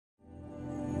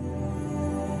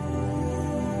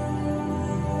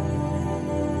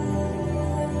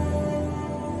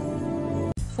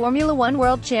Formula One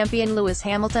world champion Lewis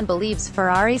Hamilton believes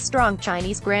Ferrari's strong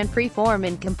Chinese Grand Prix form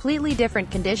in completely different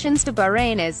conditions to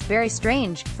Bahrain is very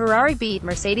strange. Ferrari beat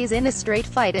Mercedes in a straight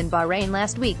fight in Bahrain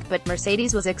last week, but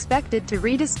Mercedes was expected to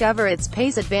rediscover its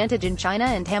pace advantage in China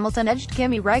and Hamilton edged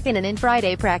Kimi Raikkonen in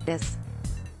Friday practice.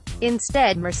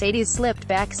 Instead, Mercedes slipped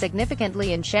back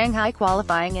significantly in Shanghai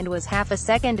qualifying and was half a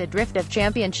second adrift of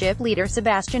championship leader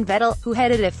Sebastian Vettel, who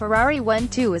headed a Ferrari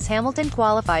 1-2 as Hamilton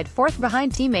qualified fourth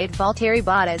behind teammate Valtteri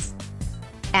Bottas.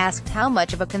 Asked how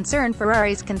much of a concern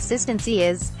Ferrari's consistency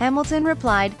is, Hamilton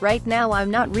replied, "Right now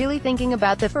I'm not really thinking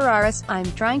about the Ferraris,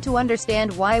 I'm trying to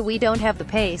understand why we don't have the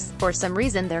pace. For some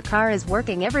reason their car is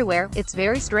working everywhere, it's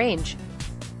very strange.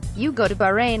 You go to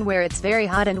Bahrain where it's very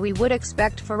hot and we would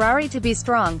expect Ferrari to be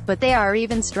strong, but they are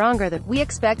even stronger than we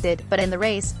expected, but in the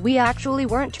race, we actually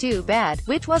weren't too bad,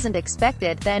 which wasn't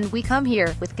expected. Then we come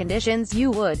here, with conditions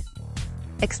you would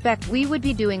expect we would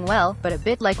be doing well, but a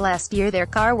bit like last year their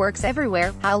car works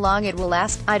everywhere. How long it will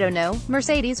last, I don't know."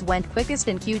 Mercedes went quickest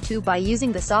in Q2 by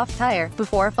using the soft tire,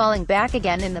 before falling back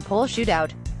again in the pole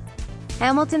shootout.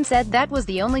 Hamilton said that was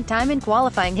the only time in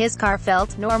qualifying his car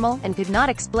felt normal, and could not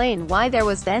explain why there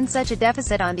was then such a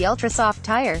deficit on the ultra-soft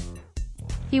tire.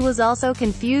 He was also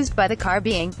confused by the car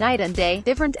being night and day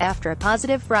different after a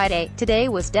positive Friday. "Today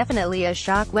was definitely a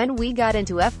shock when we got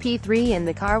into FP3 and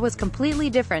the car was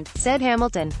completely different," said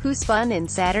Hamilton, who spun in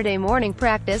Saturday morning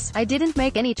practice. "I didn't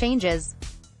make any changes.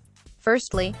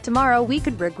 Firstly, tomorrow we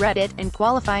could regret it, and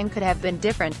qualifying could have been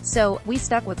different, so we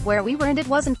stuck with where we were and it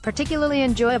wasn't particularly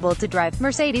enjoyable to drive."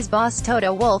 Mercedes boss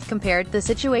Toto Wolff compared the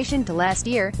situation to last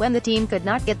year, when the team could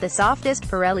not get the softest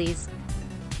Pirellis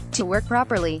to work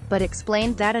properly, but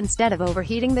explained that instead of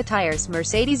overheating the tires,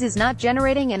 Mercedes is not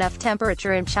generating enough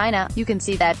temperature in China. "You can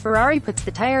see that Ferrari puts the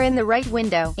tire in the right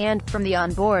window, and, from the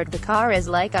onboard, the car is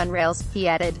like on rails," he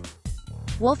added.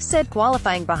 Wolff said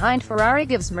qualifying behind Ferrari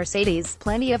gives Mercedes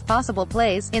plenty of possible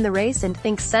plays in the race and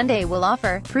thinks Sunday will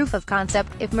offer proof of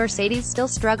concept. If Mercedes still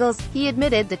struggles, he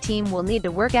admitted the team will need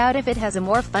to work out if it has a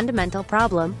more fundamental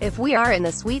problem. "If we are in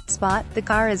the sweet spot, the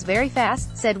car is very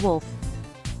fast," said Wolff.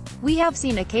 "We have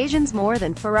seen occasions more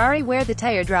than Ferrari where the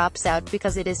tire drops out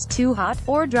because it is too hot,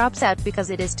 or drops out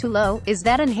because it is too low. Is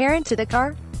that inherent to the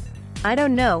car? I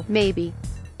don't know, maybe.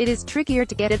 It is trickier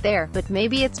to get it there, but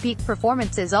maybe its peak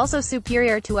performance is also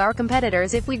superior to our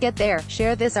competitors if we get there."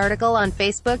 Share this article on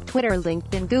Facebook, Twitter,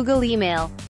 LinkedIn, Google,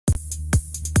 email.